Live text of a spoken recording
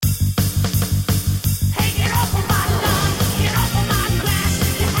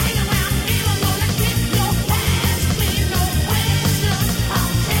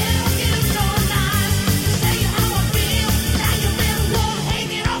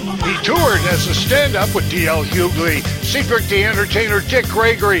toured as a stand-up with D.L. Hughley, Cedric the Entertainer, Dick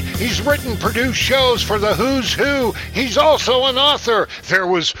Gregory. He's written, produced shows for the Who's Who. He's also an author. There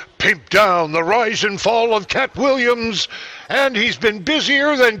was Pimp Down, The Rise and Fall of Cat Williams. And he's been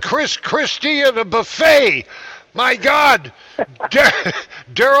busier than Chris Christie at a buffet. My God,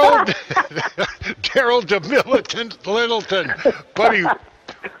 Daryl Littleton, buddy.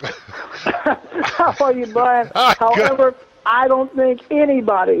 How are you, Brian? However, I don't think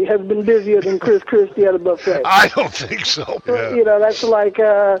anybody has been busier than Chris Christie at a buffet. I don't think so. Yeah. You know, that's like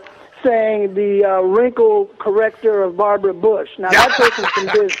saying the wrinkle corrector of Barbara Bush. Now, that person's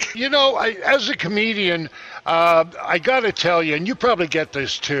been busy. You know, as a comedian, I got to tell you, and you probably get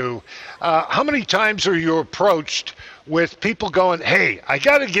this too, how many times are you approached with people going, hey, I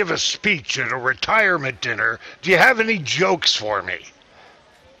got to give a speech at a retirement dinner. Do you have any jokes for me?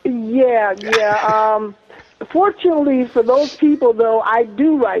 Yeah. Fortunately for those people, though, I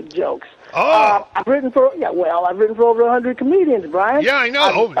do write jokes. Oh. I've written for over 100 comedians, Brian. Yeah, I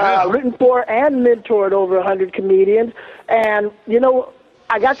know. I've written for and mentored over 100 comedians. And, you know,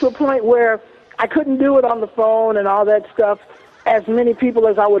 I got to a point where I couldn't do it on the phone and all that stuff as many people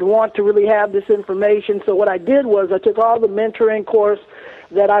as I would want to really have this information. So what I did was I took all the mentoring course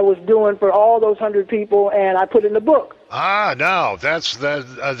that I was doing for all those 100 people, and I put it in a book. Now, that's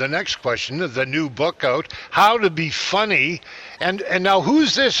the next question, the new book out, How to Be Funny. And now,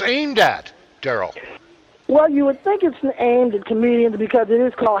 who's this aimed at, Daryl? Well, you would think it's aimed at comedians because it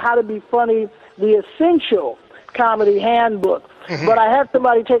is called How to Be Funny, the Essential Comedy Handbook. Mm-hmm. But I had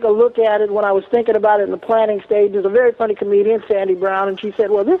somebody take a look at it when I was thinking about it in the planning stage. There's a very funny comedian, Sandy Brown, and she said,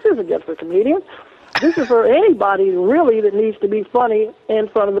 well, this isn't just for comedians. This is for anybody, really, that needs to be funny in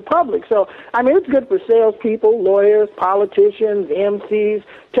front of the public. So, I mean, it's good for salespeople, lawyers, politicians, MCs,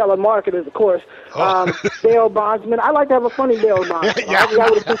 telemarketers, of course, bail bondsmen. I like to have a funny bail bondsman. I like a guy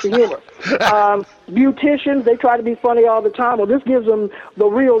with a sense of humor. Beauticians, they try to be funny all the time. Well, this gives them the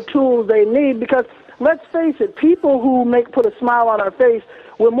real tools they need because, let's face it, people who put a smile on our face,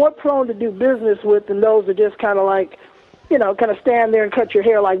 we're more prone to do business with than those that just kind of like, you know, kind of stand there and cut your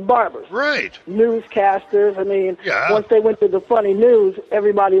hair like barbers. Right. Newscasters, I mean, once they went to the funny news,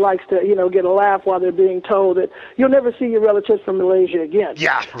 everybody likes to, you know, get a laugh while they're being told that you'll never see your relatives from Malaysia again.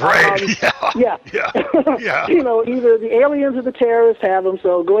 Yeah, right. Yeah. You know, either the aliens or the terrorists have them,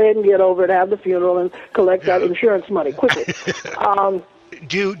 so go ahead and get over it, have the funeral, and collect that insurance money quickly.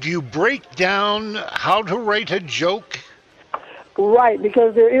 Do you break down how to write a joke? Right,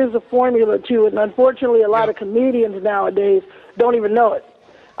 because there is a formula to it, and unfortunately a lot of comedians nowadays don't even know it.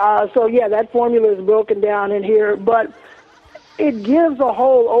 So, that formula is broken down in here, but it gives a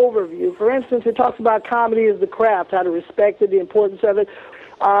whole overview. For instance, it talks about comedy as the craft, how to respect it, the importance of it.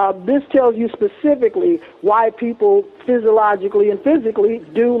 This tells you specifically why people physiologically and physically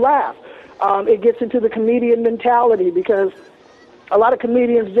do laugh. It gets into the comedian mentality because a lot of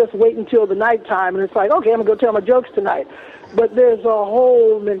comedians just wait until the nighttime, and it's like, okay, I'm going to go tell my jokes tonight. But there's a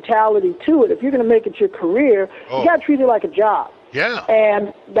whole mentality to it. If you're going to make it your career, you got to treat it like a job. Yeah.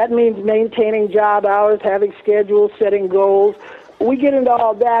 And that means maintaining job hours, having schedules, setting goals. We get into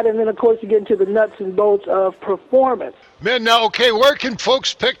all that, and then, of course, you get into the nuts and bolts of performance. Man, now, okay, where can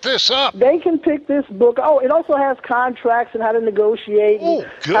folks pick this up? They can pick this book. It also has contracts and how to negotiate and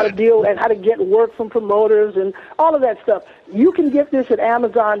how to deal and how to get work from promoters and all of that stuff. You can get this at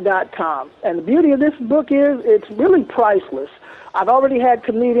Amazon.com. And the beauty of this book is it's really priceless. I've already had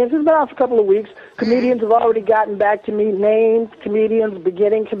comedians, it's been out for a couple of weeks, comedians have already gotten back to me, named comedians,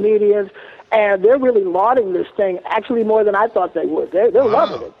 beginning comedians, and they're really lauding this thing, actually more than I thought they would. They're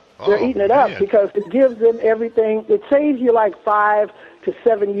loving it. They're eating it up because it gives them everything. It saves you like 5 to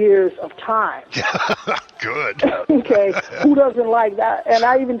 7 years of time. Good. Okay. Who doesn't like that? And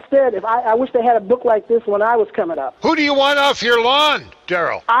I even said, I wish they had a book like this when I was coming up. Who do you want off your lawn,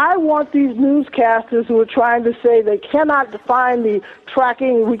 Daryl? I want these newscasters who are trying to say they cannot define the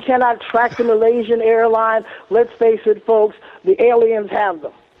tracking. We cannot track the Malaysian airline. Let's face it, folks, the aliens have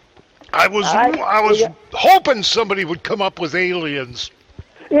them. I was hoping somebody would come up with aliens.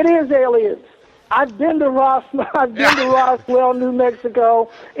 It is aliens. I've been to Roswell, New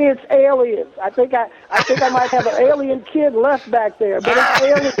Mexico. It's aliens. I think I might have an alien kid left back there, but it's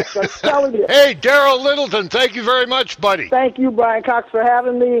aliens. I'm telling you. Hey, Daryl Littleton, thank you very much, buddy. Thank you, Brian Cox, for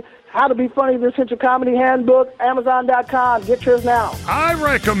having me. How to Be Funny, the Essential Comedy Handbook, Amazon.com. Get yours now. I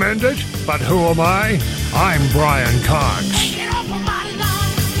recommend it, but who am I? I'm Brian Cox.